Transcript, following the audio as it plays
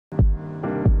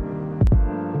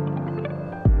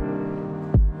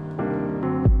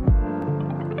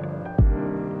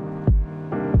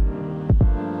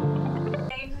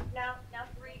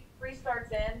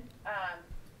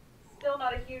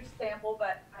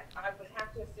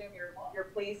have to assume you're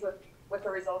pleased with the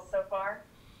results so far?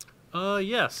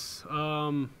 Yes.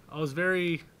 I was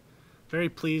very, very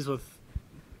pleased with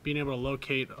being able to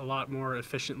locate a lot more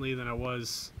efficiently than I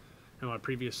was in my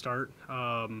previous start.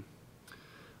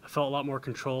 I felt a lot more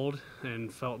controlled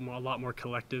and felt a lot more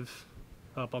collective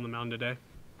up on the mound today.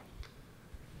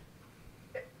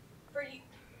 For you,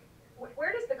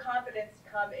 where does the confidence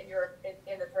come in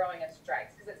the throwing of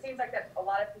strikes? Because it seems like that a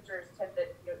lot of pitchers tend to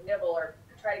nibble or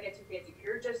try to get too fancy.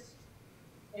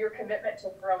 Your commitment to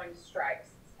throwing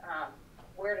strikes.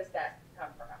 Where does that come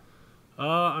from?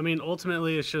 I mean,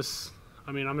 ultimately, it's just,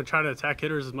 I'm going to try to attack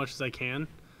hitters as much as I can.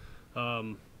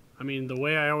 I mean, the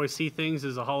way I always see things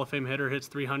is a Hall of Fame hitter hits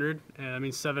 300, and that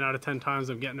means 7 out of 10 times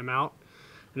I'm getting them out.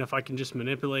 And if I can just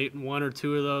manipulate 1 or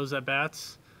 2 of those at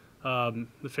bats,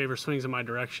 the favor swings in my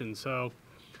direction. So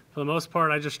for the most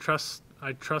part, I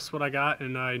trust what I got,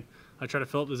 and I try to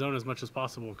fill up the zone as much as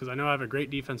possible because I know I have a great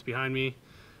defense behind me.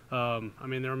 I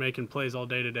mean, they were making plays all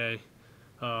day today.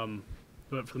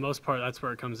 But for the most part, that's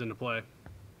where it comes into play.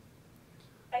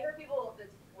 I heard people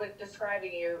with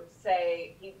describing you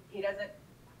say he's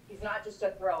not just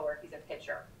a thrower, he's a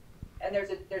pitcher. And there's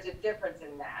a difference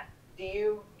in that. Do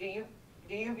you view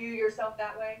yourself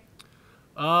that way?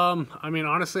 I mean,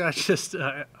 honestly, I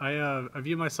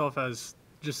view myself as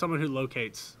just someone who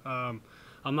locates. I'm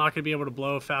not going to be able to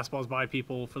blow fastballs by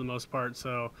people for the most part,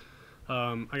 so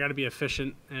I got to be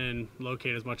efficient and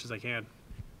locate as much as I can.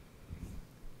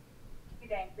 Hey,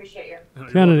 Dane, appreciate you.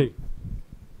 Kennedy.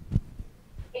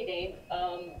 Hey, Dane.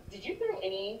 Did you throw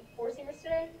any four-seamers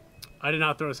today? I did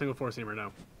not throw a single four-seamer,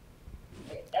 no.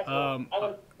 Okay, that's what I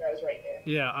was right there.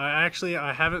 Yeah,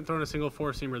 I haven't thrown a single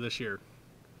four-seamer this year.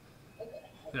 Okay.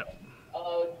 Yeah.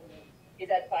 Is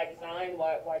that by design?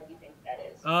 Why do you think that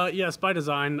is? Yes, by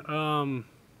design.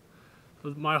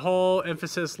 My whole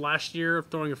emphasis last year of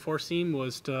throwing a four-seam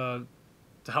was to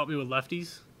help me with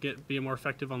lefties, be more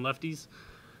effective on lefties.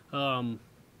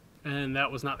 And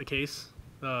that was not the case.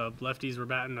 Lefties were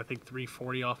batting, I think,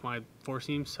 340 off my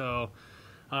four-seam, so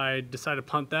I decided to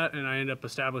punt that, and I ended up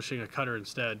establishing a cutter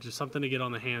instead, just something to get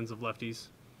on the hands of lefties.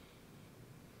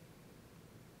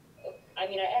 I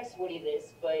mean, I asked Woody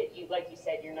this, but like you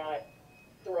said, you're not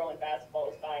throwing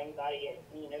fastballs by anybody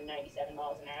at 97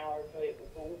 miles an hour.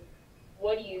 But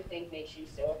what do you think makes you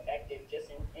so effective, just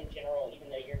in general, even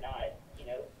though you're not, you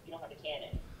don't have a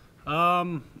cannon?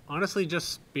 Honestly,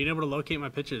 just being able to locate my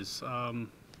pitches,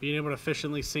 being able to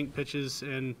efficiently sink pitches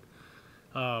in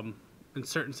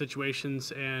certain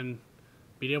situations, and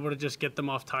being able to just get them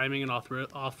off timing and off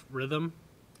rhythm.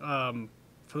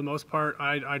 For the most part,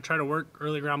 I try to work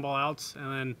early ground ball outs,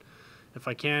 and then if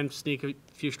I can sneak a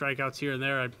few strikeouts here and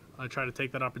there, I try to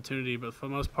take that opportunity. But for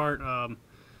the most part, I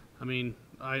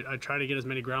try to get as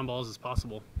many ground balls as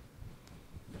possible.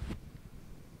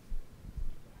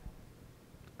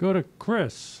 Go to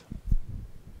Chris.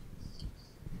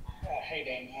 Hey,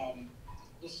 Dane.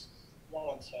 Just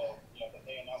wanted to,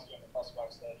 they announced during the press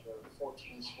box that your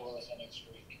 14 scoreless inning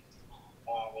streak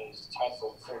is tied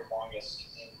for third longest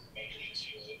in majors this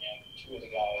year, and 2 of the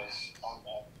guys on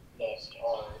that list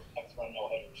have thrown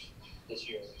no-hitters this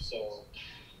year. So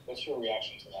what's your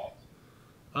reaction to that?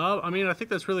 I think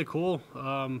that's really cool.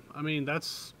 I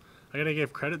got to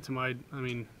give credit to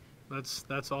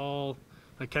that's all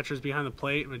the catchers behind the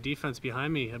plate and the defense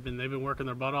behind me they've been working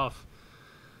their butt off.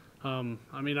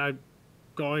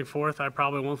 Going forth, I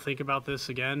probably won't think about this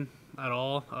again at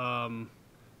all.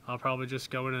 I'll probably just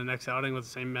go into the next outing with the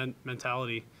same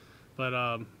mentality.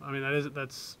 But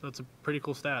that's a pretty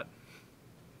cool stat.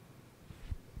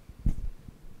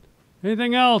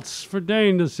 Anything else for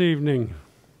Dane this evening?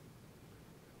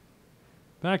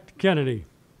 Back to Kennedy.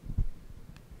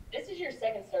 This is your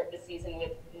second start this season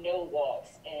with no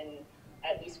walks and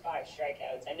at least 5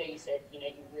 strikeouts. I know you said you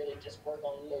really just work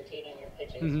on locating your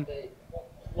pitches, but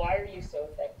why are you so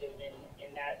effective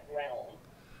in that realm?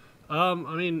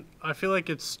 I feel like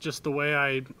it's just the way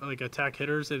I attack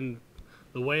hitters and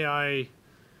the way I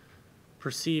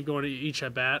perceive going to each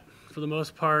at bat. For the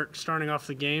most part, starting off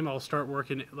the game, I'll start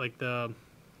working the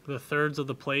thirds of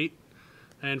the plate,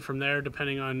 and from there,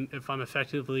 depending on if I'm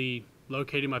effectively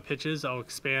locating my pitches, I'll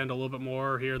expand a little bit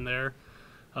more here and there.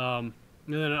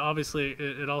 And then obviously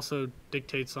it also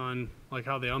dictates on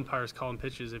how the umpire's calling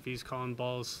pitches. If he's calling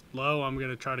balls low, I'm going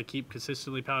to try to keep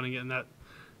consistently pounding it in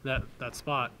that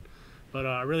spot. But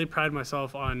I really pride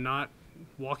myself on not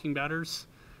walking batters.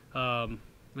 And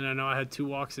I know I had 2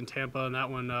 walks in Tampa, and that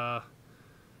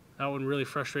one really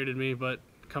frustrated me. But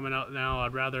coming out now,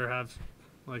 I'd rather have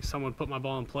someone put my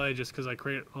ball in play, just because I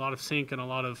create a lot of sink and a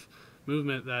lot of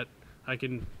movement that I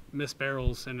can miss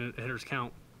barrels and hitters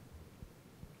count.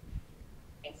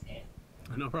 Thanks, Dan.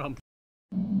 No problem.